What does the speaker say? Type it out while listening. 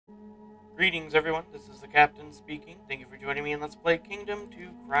Greetings, everyone. This is the Captain speaking. Thank you for joining me in Let's Play Kingdom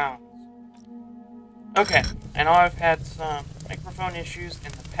 2 Crowns. Okay, I know I've had some microphone issues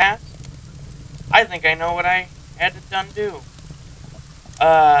in the past. I think I know what I had to do.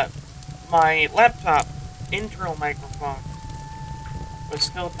 My laptop internal microphone was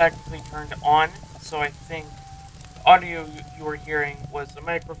still technically turned on, so I think the audio you were hearing was the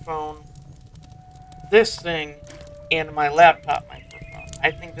microphone, this thing, and my laptop microphone. I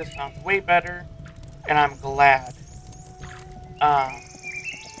think this sounds way better, and I'm glad.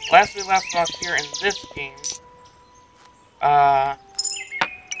 Last we left off here in this game,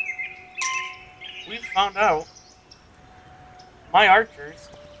 we found out my archers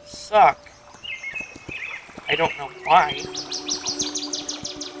suck. I don't know why.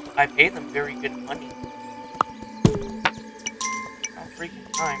 I pay them very good money. All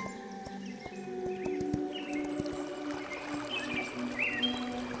freaking time.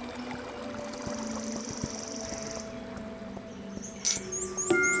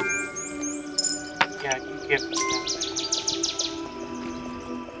 Yeah, you give me that.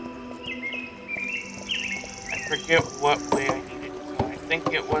 I forget what way I needed to go. I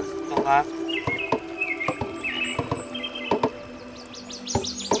think it was the left.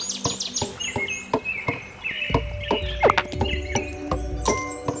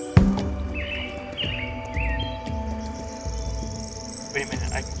 Wait a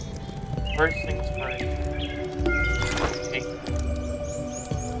minute, first things first. Okay.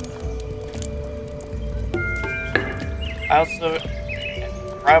 I also, as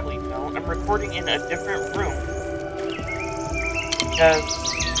you probably know, I'm recording in a different room. Because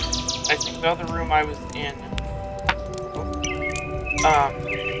I think the other room I was in,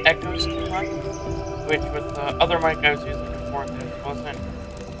 echoes too much. Which with the other mic I was using before this wasn't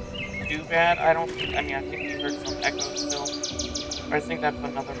too bad, I don't think. I mean, I think you heard some echoes still. I think that's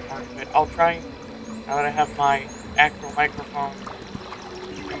another part of it. I'll try, now that I have my actual microphone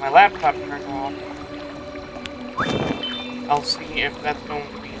and my laptop turned off, I'll see if that's going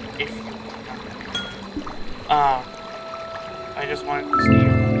to be an issue. I just wanted to see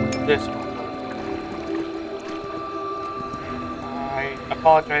if this will work. I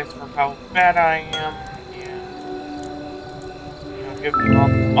apologize for how bad I am, and, you know, giving you all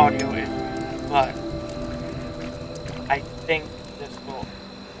these audio issues, but I think this will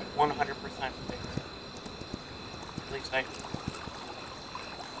 100% fix it. At least I hope.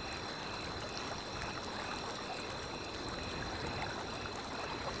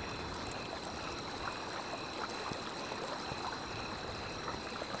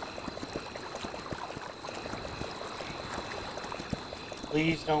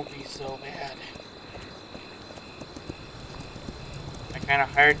 Please don't be so bad. I kind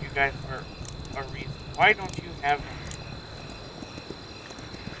of hired you guys for a reason. Why don't you have them?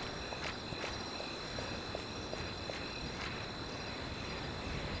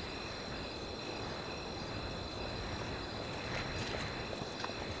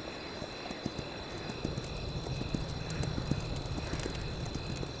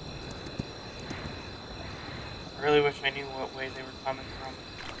 I really wish I knew what way they were coming from,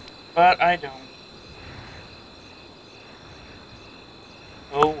 but I don't.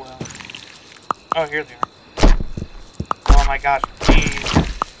 Oh well. Oh, here they are. Oh my gosh, please.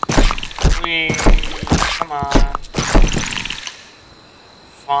 Please, come on.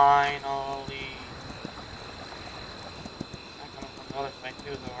 Finally. Not coming from the other side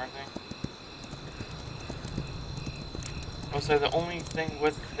too, though, are they? Also, the only thing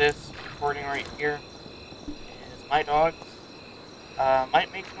with this recording right here, my dogs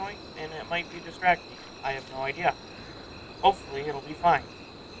might make noise, and it might be distracting. I have no idea. Hopefully, it'll be fine.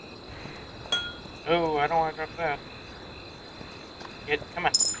 Oh, I don't want to drop that. Come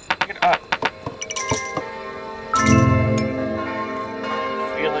on. Pick it up. I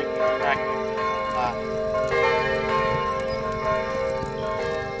feel like you're not giving me a lot.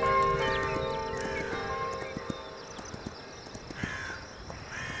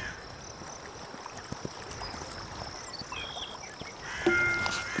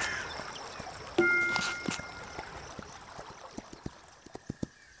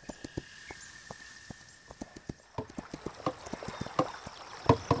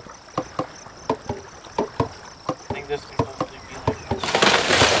 This can hopefully be like that.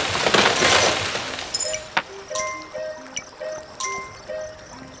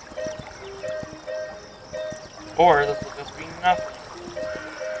 Or this will just be nothing.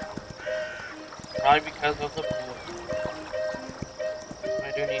 Probably because of the pool. I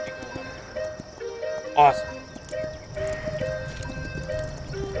do need to go in there. Awesome.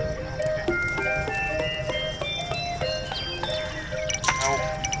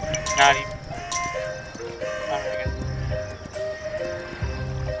 not even. I guess.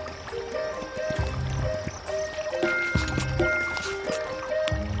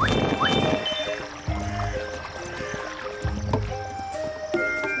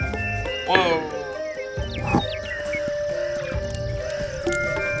 Whoa.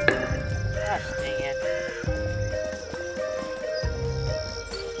 Gosh dang it.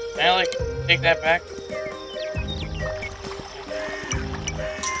 Can I, like, take that back?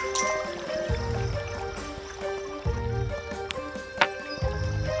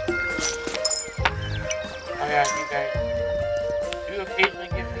 Oh yeah, you guys do occasionally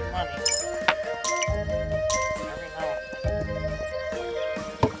give me money. Every now and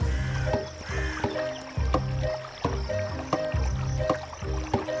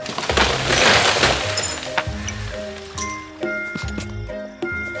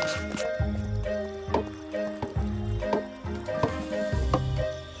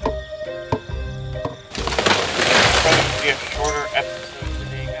probably be a shorter episode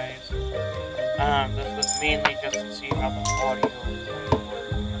today, guys. This was mainly just to see how the audio is going to work.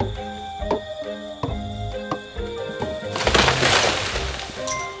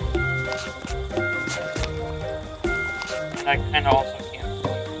 And I kind of also can't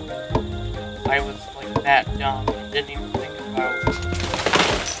believe I was like that dumb and didn't even think about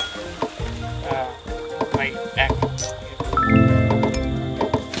my actual computer.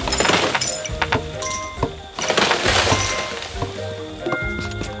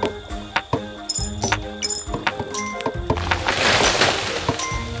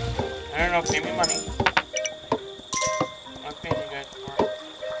 I don't know, pay me money. I'm paying you guys for it.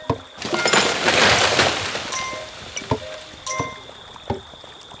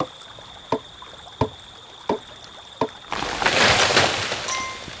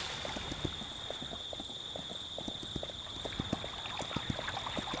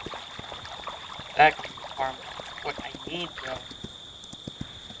 That can be farm. What I need though.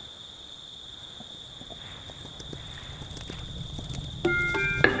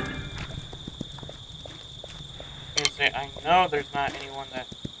 I know there's not anyone that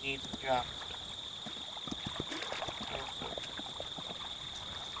needs a job still.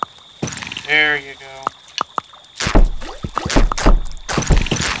 There you go.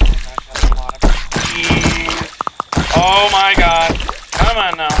 Gosh, that's a lot of cheese. Oh my god. Come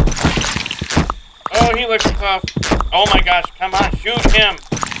on now. Oh, he looks tough. Oh my gosh, come on, shoot him.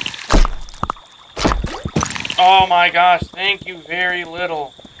 Oh my gosh, thank you very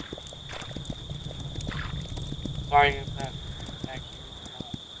little. Sorry if that attacks you.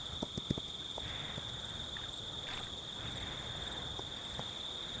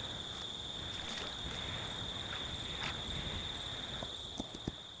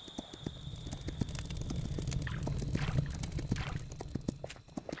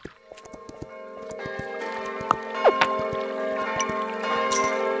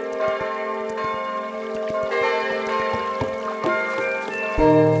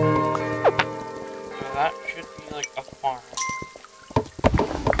 So that should be like a farm.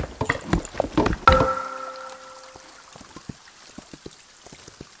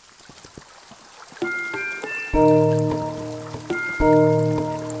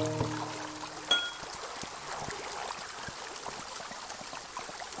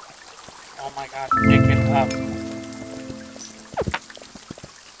 Oh my god, pick it up.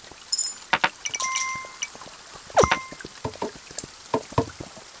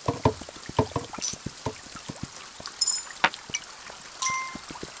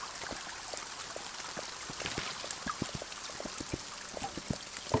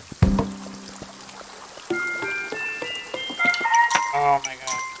 Oh my god.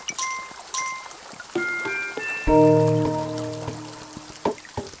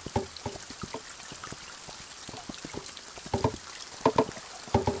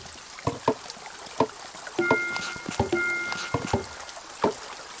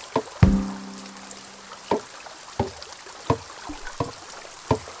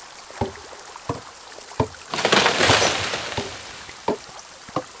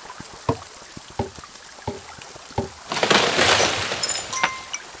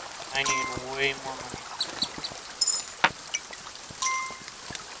 I need way more money.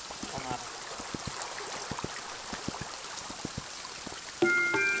 Come on.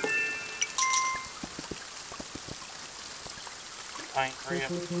 Fine, hurry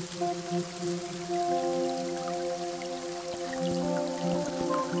up.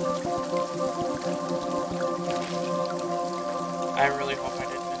 I really hope I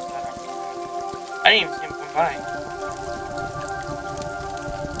didn't miss that opportunity. I didn't even see him come by.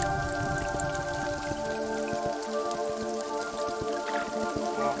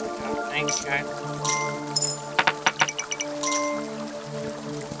 Well, Yeah, thanks, guys.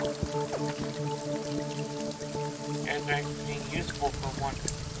 You guys are actually being useful for one.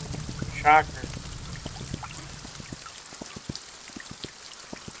 Shocker.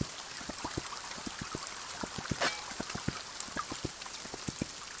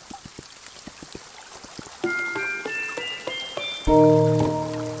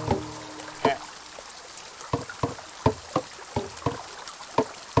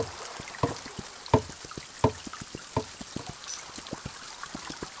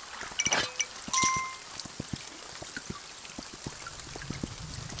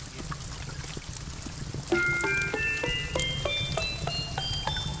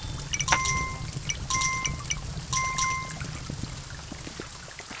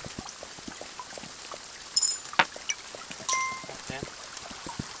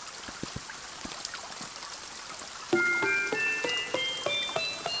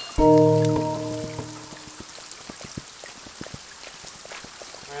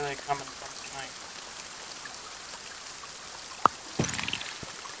 Where are they coming from tonight?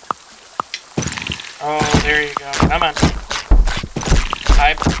 Oh, there you go. Come on.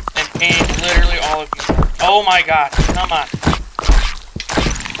 I am paying literally all of you. Oh my god. Come on.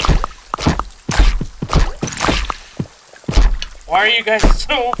 Why are you guys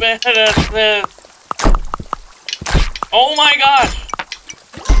so bad at this? Oh my gosh.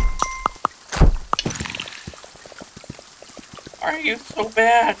 Why are you so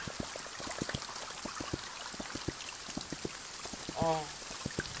bad? Oh.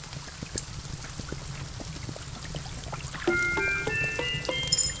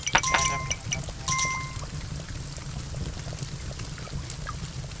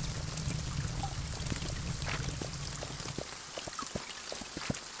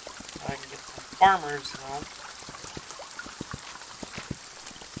 I can get some farmers though.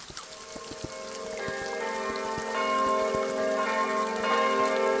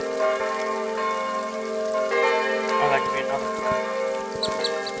 Oh, that could be another farm.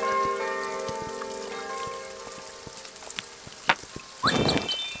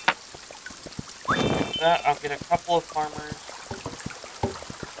 That, I'll get a couple of farmers.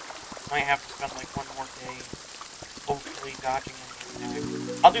 Might have to spend like one more day hopefully dodging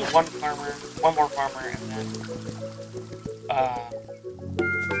anything. I'll do one more farmer, and then that's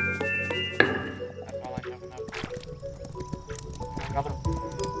all I have enough for. Another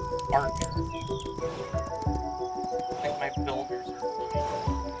archer. I think my builders are fine.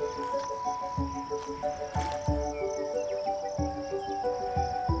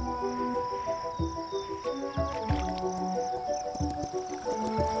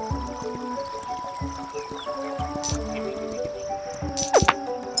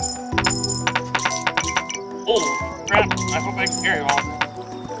 Oh, crap. I hope I can carry all of them.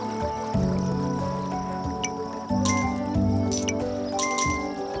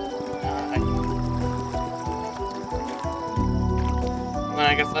 And then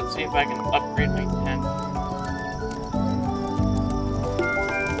I guess let's see if I can upgrade my tent.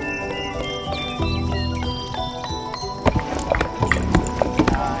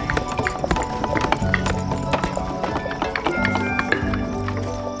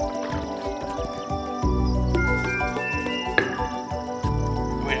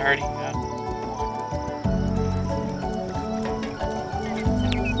 Wait, I already got one.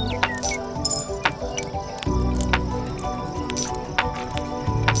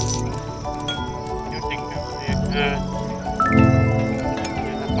 You think that would be a good?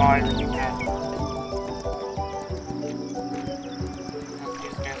 Yeah, that's all I really got.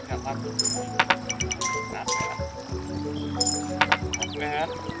 These guys got lots of food. Not bad. Not bad.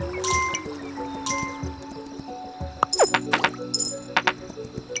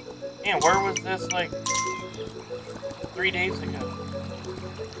 Man, where was this like 3 days ago?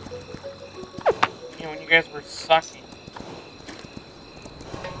 You know, when you guys were sucking.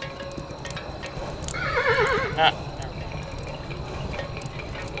 Not. Never mind.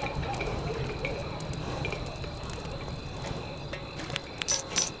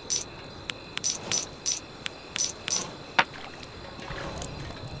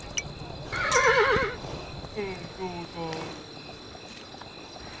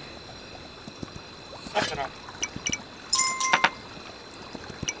 Suck it up.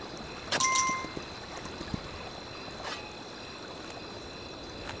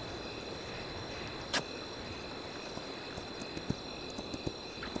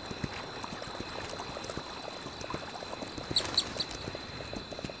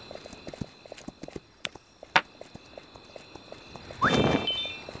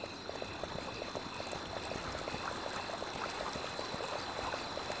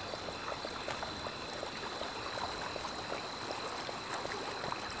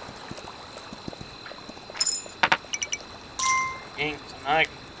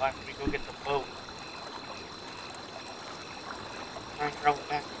 go get the boat. Try and travel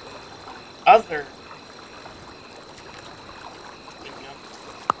back to the other kingdom.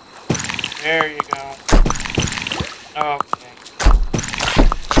 There you go. Okay.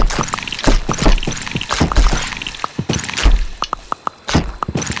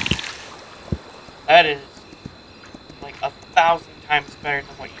 That is like 1,000 times better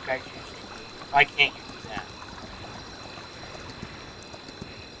than what you guys usually do. Why can't you do that?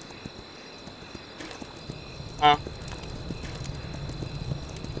 Huh?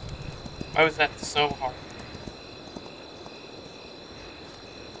 Why was that so hard?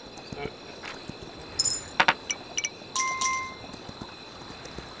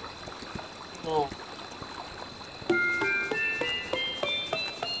 So,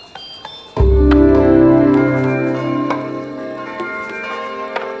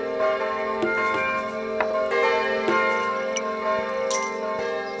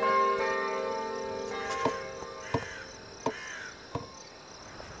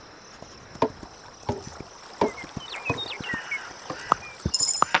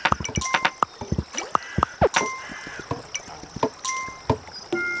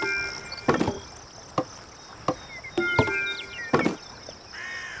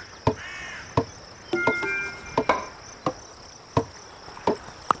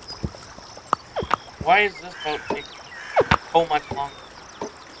 why is this boat taking so much longer?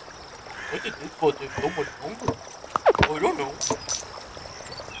 Why did this boat take so much longer? I don't know.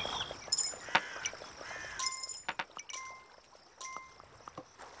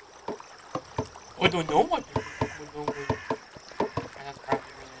 I don't know what to do. And that's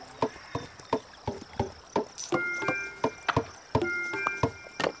probably really annoying.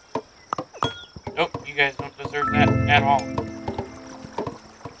 Nope, you guys don't deserve that at all.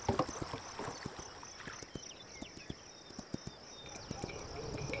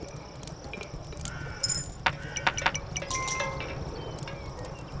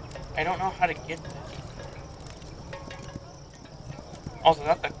 I don't know how to get this. Also,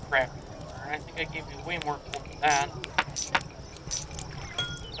 that's a crappy car. I think I gave you way more gold than that.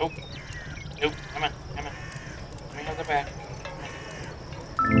 Nope. Nope. Come on. Come on. Let me have the back.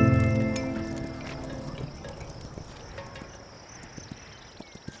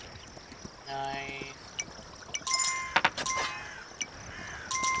 Nice.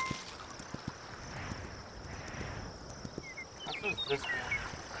 How is this way?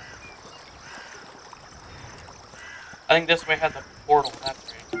 I think this way had the portal,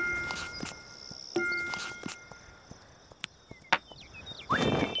 that's right.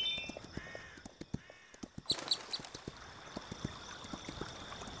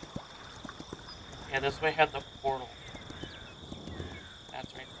 Yeah, this way had the portal.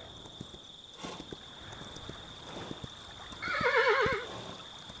 That's right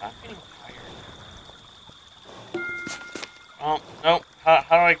there. I'm getting tired. Oh, nope. How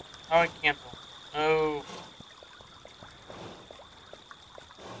do I cancel? No.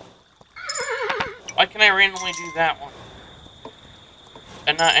 Why can I randomly do that one?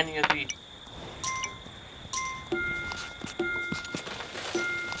 And not any of these?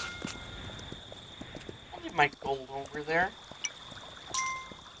 I'll leave my gold over there.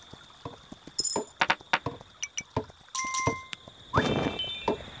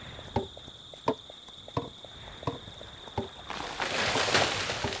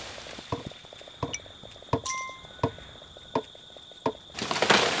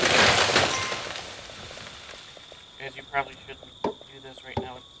 Guys, you probably shouldn't do this right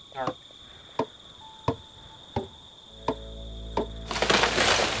now. It's dark.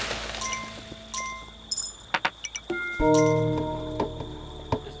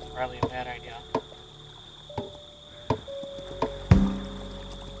 This is probably a bad idea.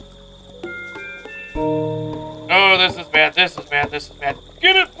 Oh, this is bad. This is bad. This is bad.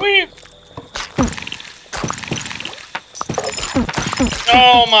 Get it, please!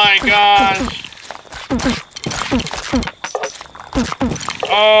 Oh my gosh!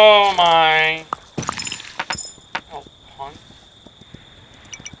 Oh my! Oh, punk.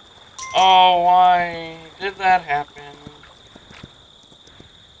 Oh, why did that happen?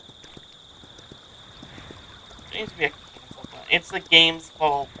 There needs to be a cancel button. It's the game's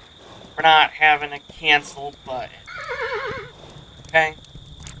fault for not having a cancel button. Okay?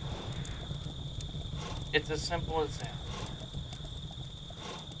 It's as simple as that.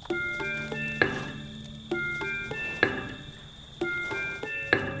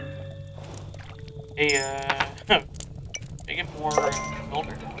 Hey, can I get more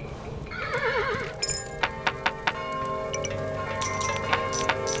soldiers?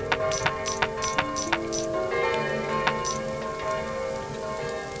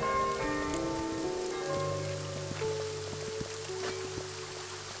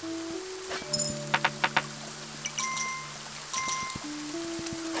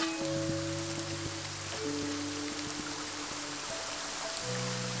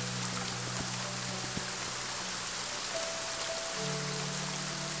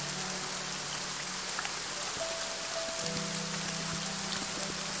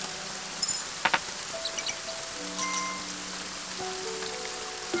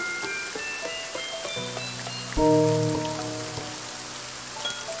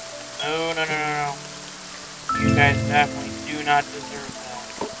 No, no, no, no, no. You guys definitely do not deserve that.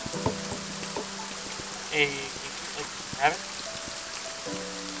 Hey, can you, like, grab it?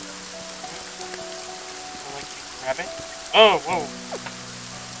 Or, like, can you grab it? Oh, whoa.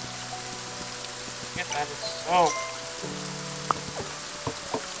 Get that is so...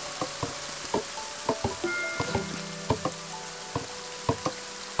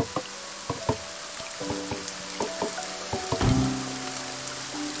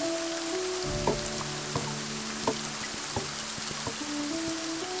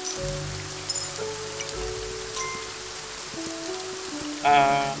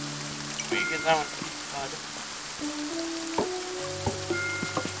 Where you get that one, bud?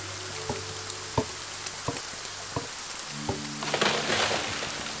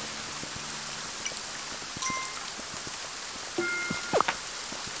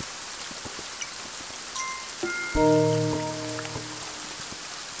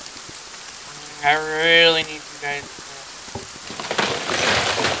 I really need you guys to...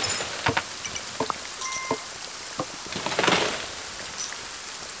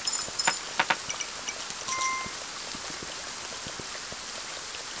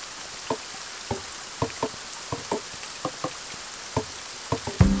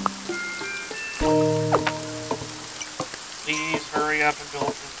 Please hurry up and build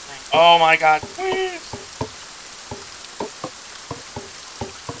this thing. Oh my god, please!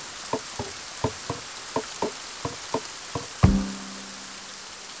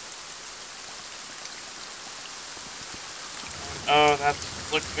 Oh, that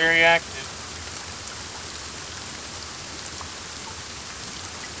looks very active.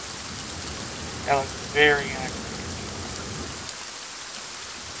 That looks very active.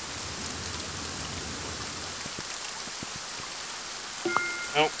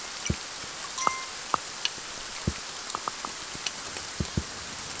 Nope.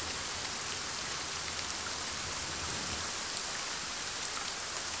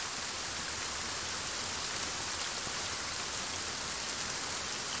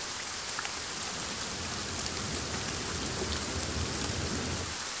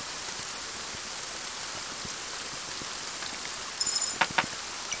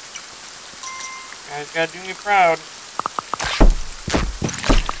 You guys gotta do me proud.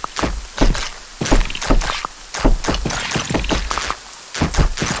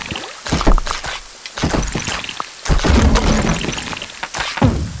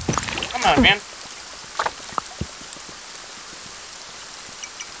 Come on, man.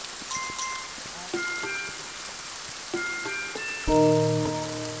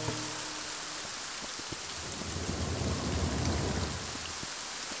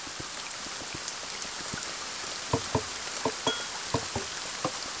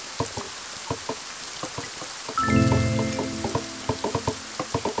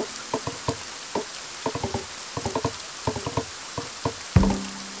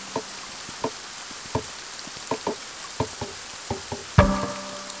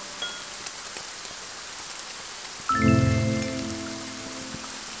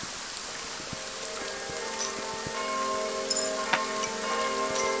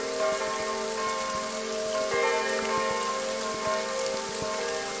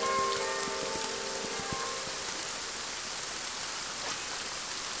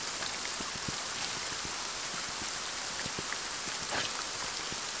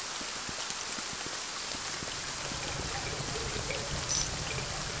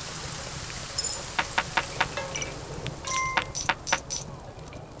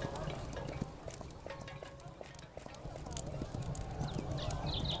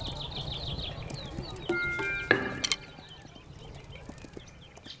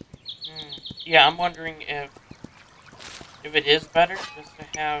 Yeah, I'm wondering if it is better just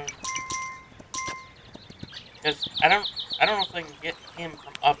to have, because I don't know if I can get him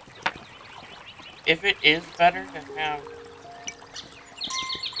from up here. If it is better to have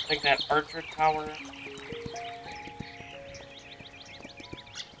like that archer tower.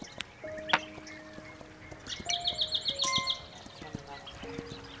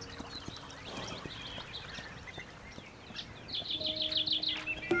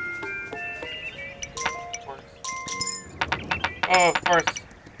 Oh, of course.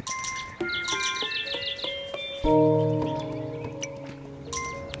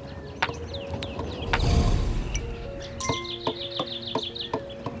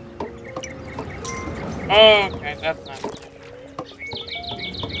 Okay, that's not good.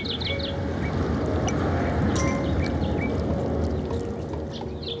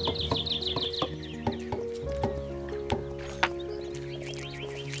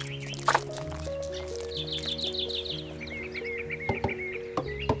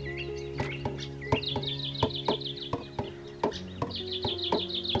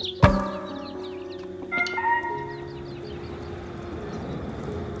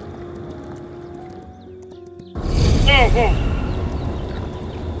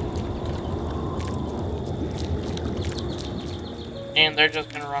 And they're just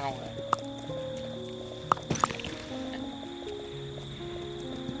gonna run away.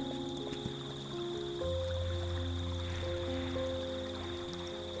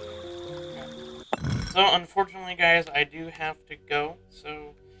 So, unfortunately, guys, I do have to go.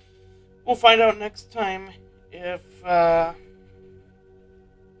 So, we'll find out next time if having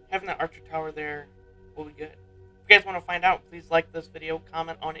that archer tower there will be good. If you guys want to find out, please like this video,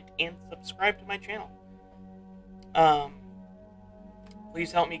 comment on it, and subscribe to my channel.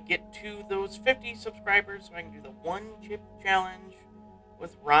 Please help me get to those 50 subscribers so I can do the one chip challenge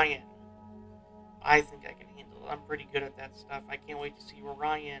with Ryan. I think I can handle it. I'm pretty good at that stuff. I can't wait to see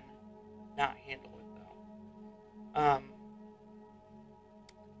Ryan not handle it, though.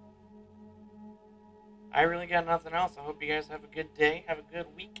 I really got nothing else. I hope you guys have a good day, have a good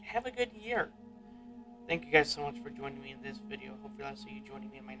week, have a good year. Thank you guys so much for joining me in this video. Hopefully I'll see you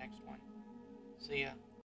joining me in my next one. See ya.